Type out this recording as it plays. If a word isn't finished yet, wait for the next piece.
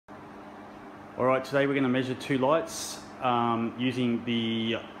Alright, today we're going to measure two lights using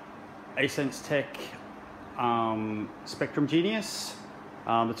the Asense Tech Spectrum Genius.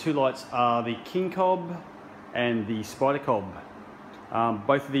 The two lights are the King Cob and the Spider Cob.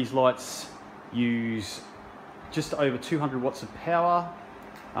 Both of these lights use just over 200 watts of power.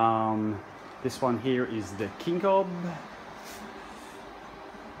 This one here is the King Cob,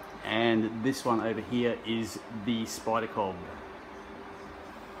 and this one over here is the Spider Cob.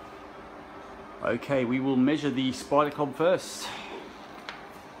 Okay, we will measure the Spider Cob first.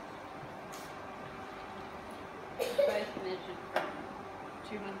 Both measured from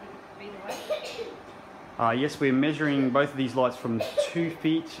 200 feet away? Yes, we're measuring both of these lights from 2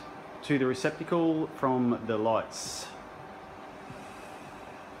 feet to the receptacle from the lights.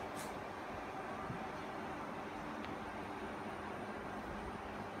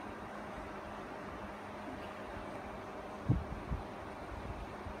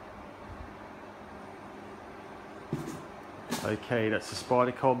 Okay, that's the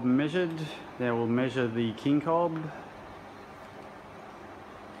Spider Cob measured. Now we'll measure the King Cob.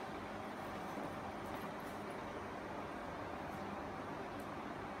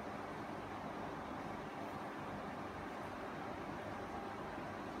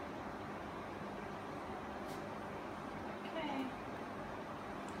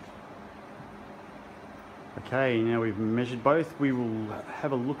 Okay, now we've measured both. We will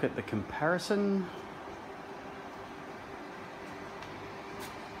have a look at the comparison.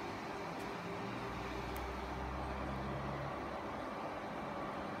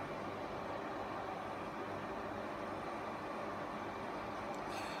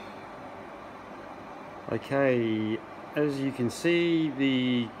 Okay, as you can see,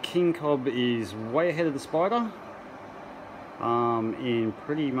 the King Cob is way ahead of the Spider in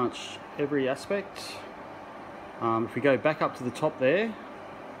pretty much every aspect. If we go back up to the top there,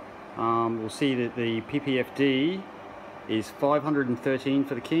 we'll see that the PPFD is 513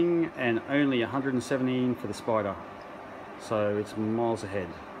 for the King and only 117 for the Spider. So it's miles ahead.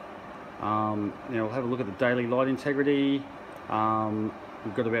 Now we'll have a look at the daily light integrity.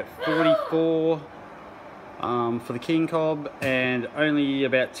 We've got about 44 for the King Cob and only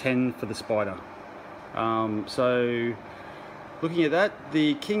about 10 for the Spider. So looking at that,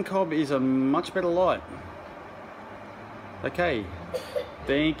 the King Cob is a much better light. Okay,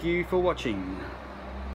 thank you for watching.